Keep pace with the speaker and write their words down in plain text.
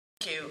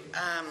Thank you.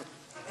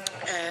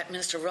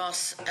 Minister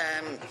Ross,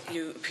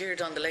 you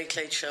appeared on the Late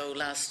Late Show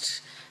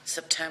last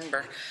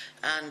September,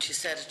 and you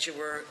said that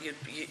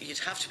you'd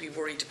have to be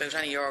worried about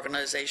any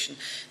organisation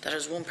that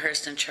has one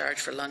person in charge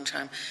for a long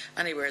time.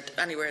 Anywhere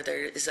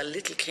there is a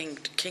little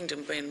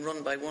kingdom being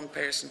run by one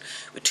person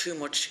with too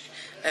much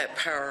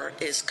power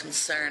is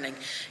concerning.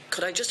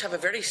 Could I just have a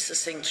very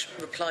succinct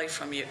reply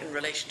from you in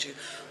relation to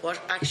what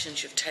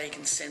actions you've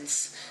taken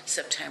since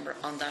September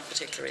on that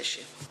particular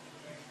issue?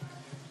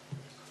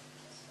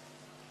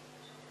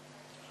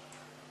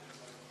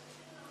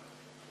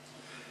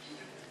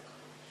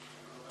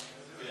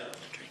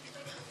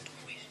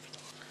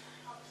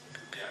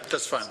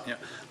 That's fine. Yeah.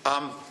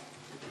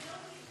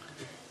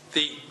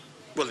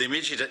 The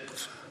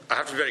immediate. I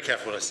have to be very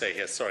careful what I say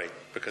here. Sorry,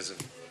 because of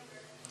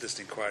this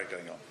inquiry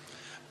going on.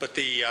 But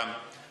the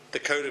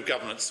code of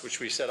governance which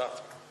we set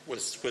up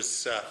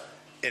was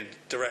in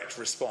direct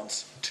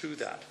response to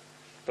that.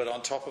 But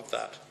on top of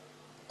that,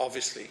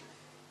 obviously,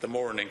 the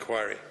Moran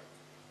inquiry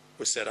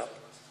was set up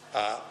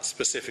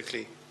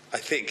specifically. I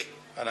think,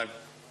 and I'm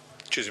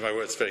choosing my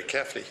words very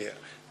carefully here.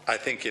 I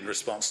think in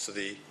response to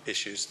the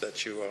issues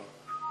that you are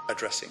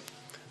addressing,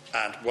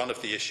 and one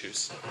of the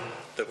issues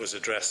that was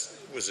addressed,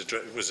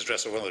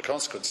 or one of the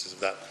consequences of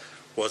that,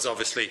 was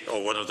obviously,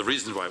 or one of the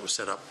reasons why it was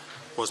set up,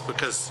 was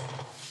because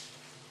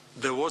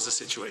there was a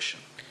situation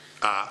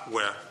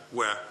where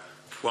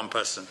one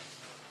person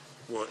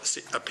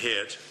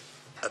appeared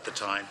at the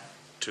time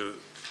to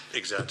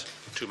exert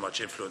too much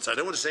influence. I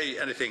don't want to say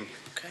anything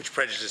which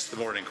prejudiced the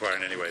Moran inquiry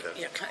in any way, though.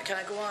 Yeah, can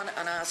I go on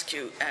and ask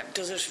you,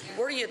 does it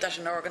worry you that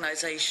an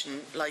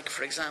organisation like,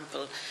 for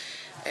example,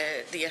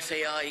 the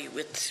FAI,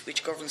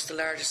 which governs the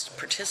largest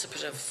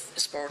participative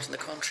sport in the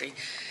country,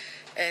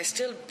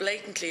 still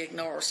blatantly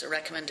ignores a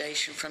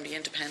recommendation from the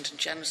independent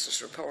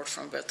Genesis report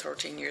from about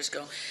 13 years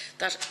ago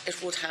that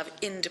it would have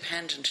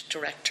independent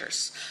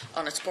directors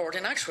on its board?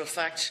 In actual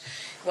fact,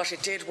 what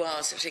it did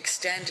was it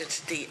extended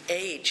the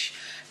age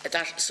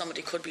that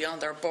somebody could be on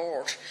their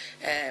board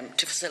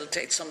to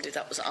facilitate somebody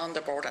that was on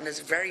their board, and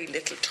there's very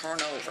little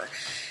turnover.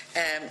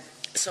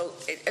 So,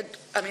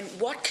 I mean,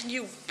 what can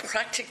you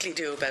practically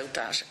do about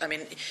that? I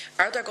mean,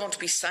 are there going to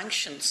be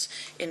sanctions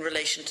in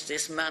relation to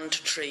this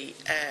mandatory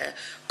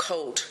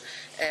code?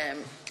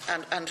 And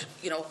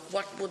you know,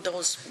 what would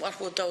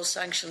those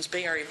sanctions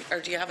be, or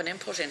do you have an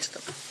input into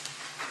them?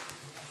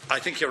 I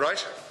think you're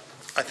right.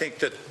 I think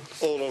that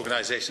all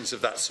organisations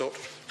of that sort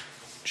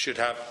should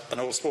have, and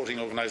all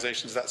sporting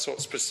organisations of that sort,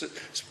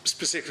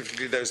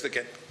 specifically those that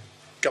get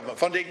government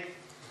funding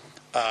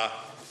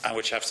and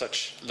which have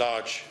such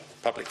large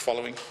public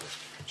following,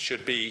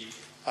 should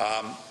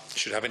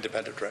have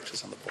independent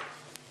directors on the board.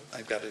 I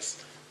think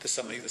that's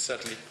something that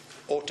certainly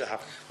ought to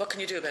happen. What can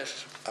you do about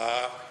it?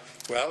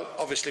 Well,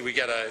 obviously we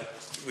can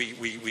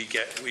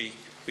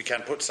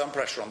put some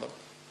pressure on them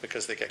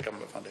because they get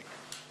government funding.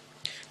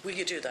 Will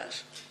you do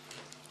that?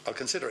 I'll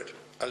consider it.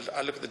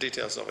 I'll look at the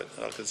details of it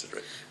and I'll consider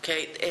it.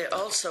 Okay.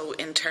 Also,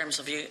 in terms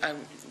of you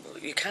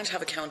can't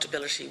have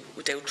accountability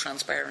without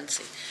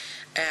transparency.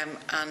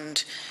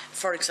 And,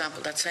 for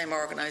example, that same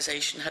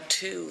organisation had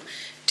two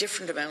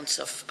different amounts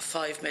of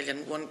 5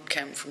 million. One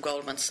came from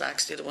Goldman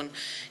Sachs, the other one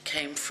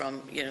came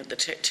from, you know, the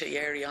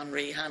Thierry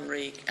Henry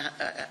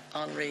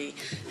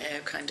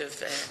kind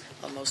of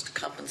almost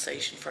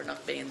compensation for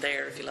not being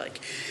there, if you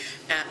like.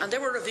 And they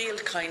were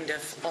revealed kind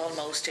of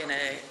almost in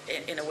a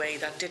way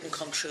that didn't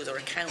come through their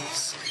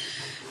accounts.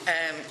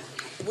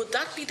 Would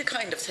that be the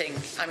kind of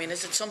thing? I mean,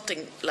 is it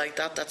something like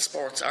that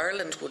Sports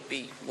Ireland would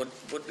be,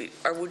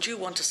 or would you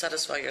want to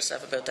satisfy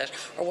yourself about that,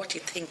 or what do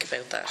you think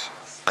about that?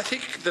 I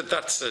think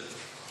that's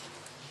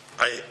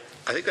I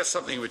think that's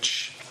something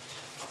which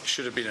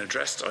should have been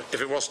addressed.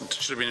 If it wasn't,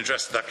 it should have been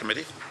addressed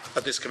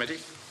at this committee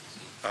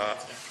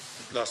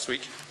last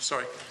week.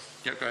 Sorry.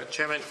 Yeah, go ahead.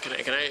 Chairman,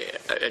 can I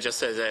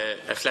just as a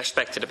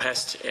flashback to the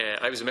past,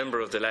 I was a member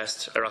of the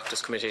last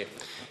Oireachtas committee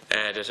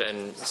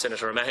and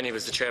Senator O'Mahony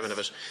was the chairman of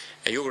it.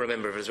 You were a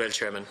member of it as well,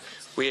 Chairman.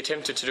 We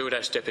attempted to do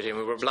that, Deputy, and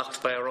we were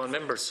blocked by our own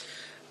members.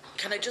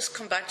 Can I just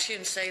come back to you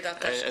and say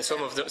that? And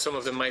some of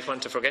them might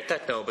want to forget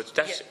that now, but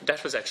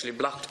that was actually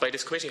blocked by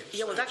this committee.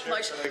 Yeah, well, that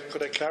might.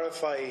 Could I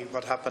clarify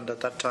what happened at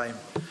that time?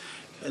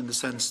 In the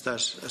sense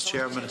that, as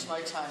chairman, it's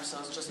my time, so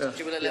it's just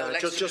you will allow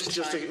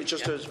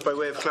just by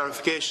way of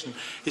clarification,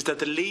 is that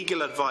the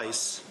legal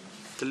advice,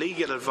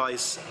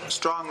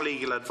 strong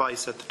legal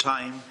advice at the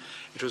time,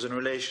 it was in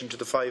relation to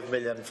the 5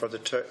 million for the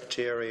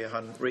Thierry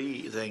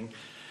Henry thing.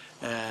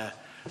 The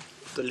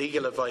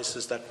legal advice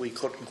is that we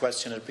couldn't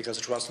question it because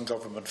it wasn't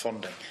government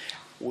funding.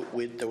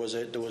 There was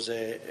a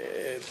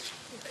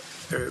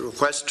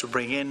request to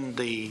bring in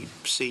the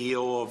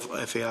CEO of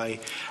FAI,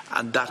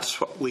 and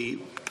that's what we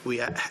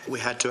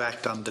had to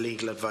act on, the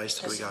legal advice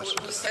that we got.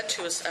 Well, said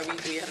to us,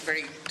 we had a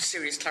very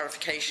serious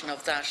clarification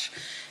of that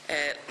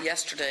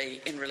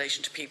yesterday in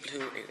relation to people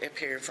who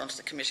appear in front of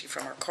the committee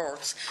from our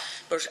courts.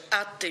 But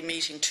at the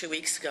meeting 2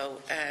 weeks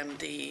ago,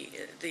 the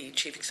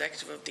chief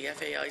executive of the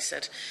FAI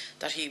said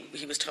that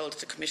he was told at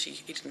the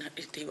committee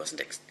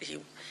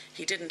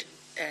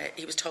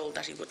he was told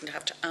that he wouldn't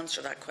have to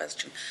answer that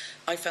question.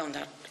 I found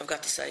that, I've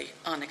got to say,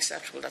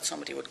 unacceptable that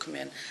somebody would come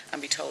in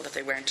and be told that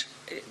they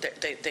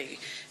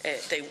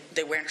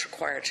weren't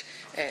required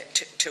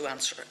to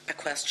answer a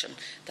question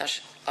that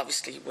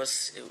obviously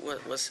was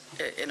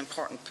an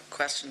important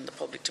question in the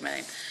public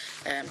domain.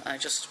 I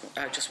just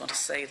want to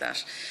say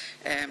that.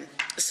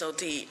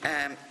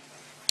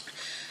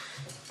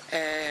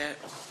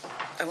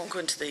 I won't go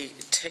into the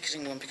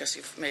ticketing one because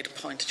you've made a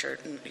point that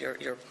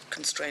you're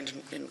constrained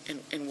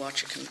in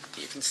what you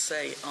can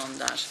say on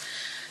that.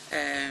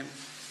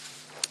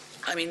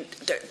 I mean,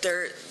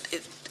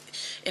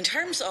 in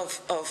terms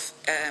of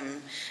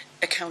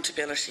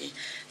accountability,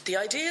 the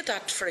idea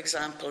that, for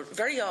example,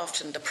 very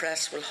often the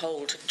press will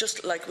hold,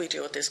 just like we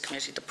do at this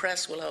committee, the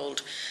press will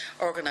hold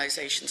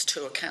organisations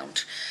to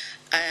account.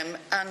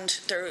 And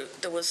there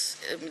was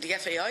the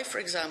FAI, for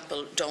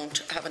example,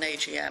 don't have an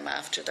AGM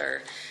after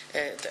their,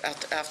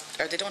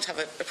 or they don't have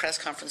a press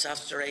conference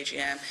after their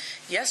AGM.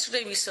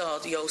 Yesterday we saw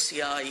the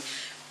OCI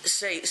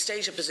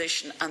state a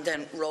position and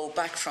then roll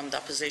back from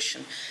that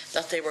position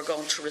that they were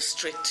going to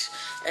restrict,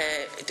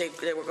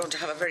 they were going to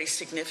have a very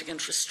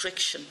significant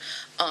restriction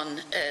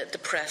on the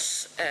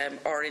press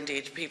or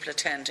indeed people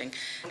attending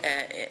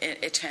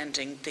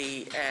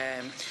the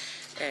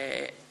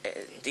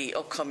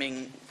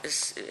upcoming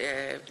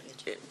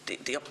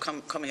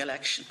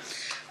election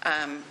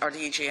or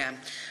the EGM.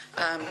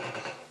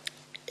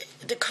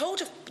 The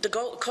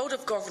code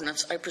of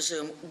governance, I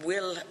presume,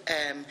 will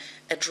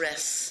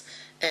address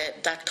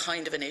that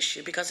kind of an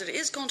issue, because it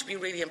is going to be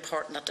really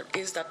important that there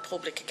is that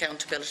public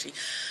accountability.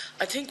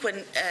 I think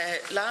when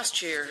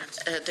last year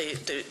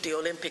the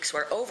Olympics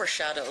were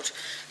overshadowed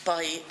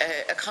by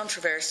a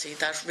controversy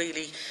that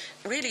really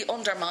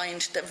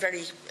undermined the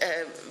very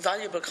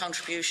valuable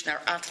contribution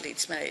our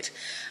athletes made.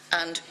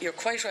 And you're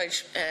quite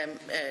right,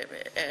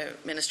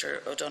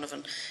 Minister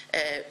O'Donovan,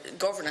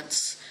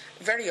 governance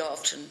very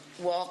often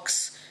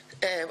walks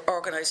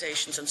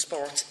organisations and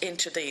sports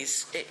into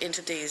these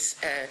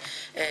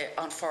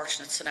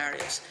unfortunate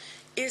scenarios.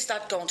 Is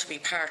that going to be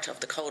part of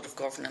the code of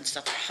governance,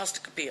 that there has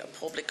to be a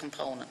public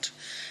component?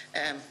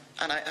 And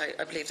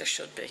I believe there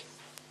should be.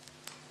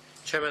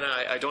 Chairman,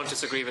 I don't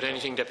disagree with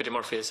anything Deputy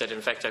Murphy has said.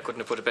 In fact, I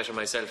couldn't have put it better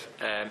myself.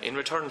 In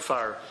return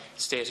for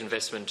state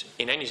investment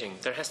in anything,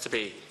 there has to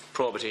be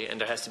probity and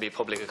there has to be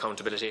public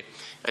accountability.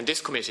 And this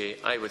committee,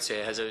 I would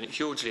say, has a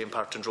hugely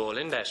important role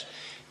in that,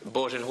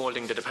 both in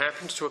holding the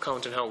department to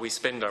account on how we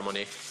spend our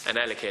money and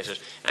allocate it,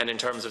 and in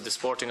terms of the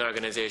sporting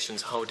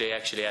organisations, how they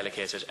actually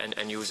allocate it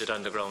and use it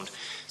on the ground.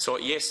 So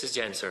yes is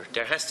the answer.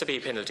 There has to be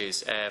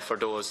penalties for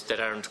those that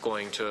aren't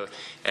going to,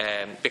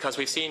 because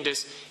we've seen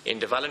this in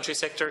the voluntary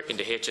sector, in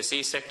the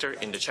HSE sector,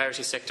 in the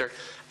charity sector,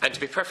 and to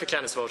be perfectly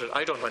honest about it,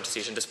 I don't want to see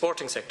it in the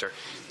sporting sector.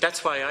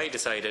 That's why I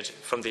decided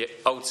from the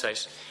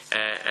outset,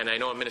 and I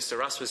know Minister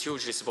Ross was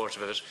hugely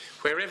supportive of it,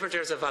 wherever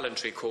there's a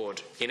voluntary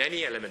code in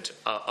any element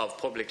of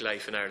public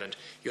life in Ireland,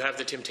 you have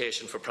the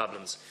temptation for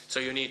problems. So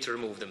you need to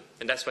remove them.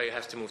 And that's why you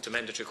have to move to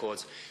mandatory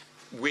codes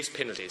with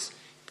penalties.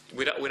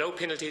 Without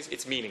penalties,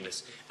 it's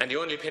meaningless. And the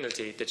only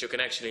penalty that you can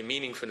actually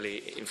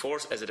meaningfully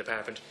enforce as a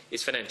department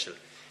is financial.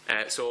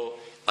 So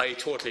I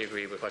totally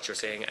agree with what you're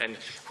saying. And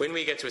when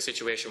we get to a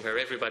situation where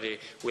everybody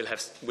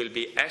will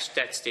be at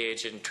that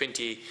stage in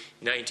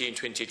 2019,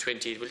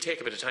 2020, it will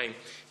take a bit of time.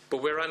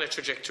 But we're on a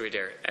trajectory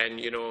there, and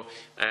you know,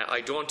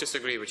 I don't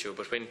disagree with you.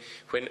 But when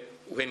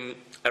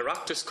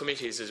Oireachtas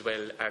committees as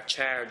well are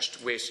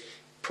charged with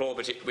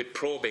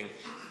probing,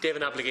 they have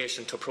an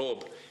obligation to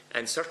probe,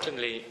 and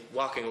certainly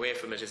walking away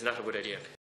from it is not a good idea.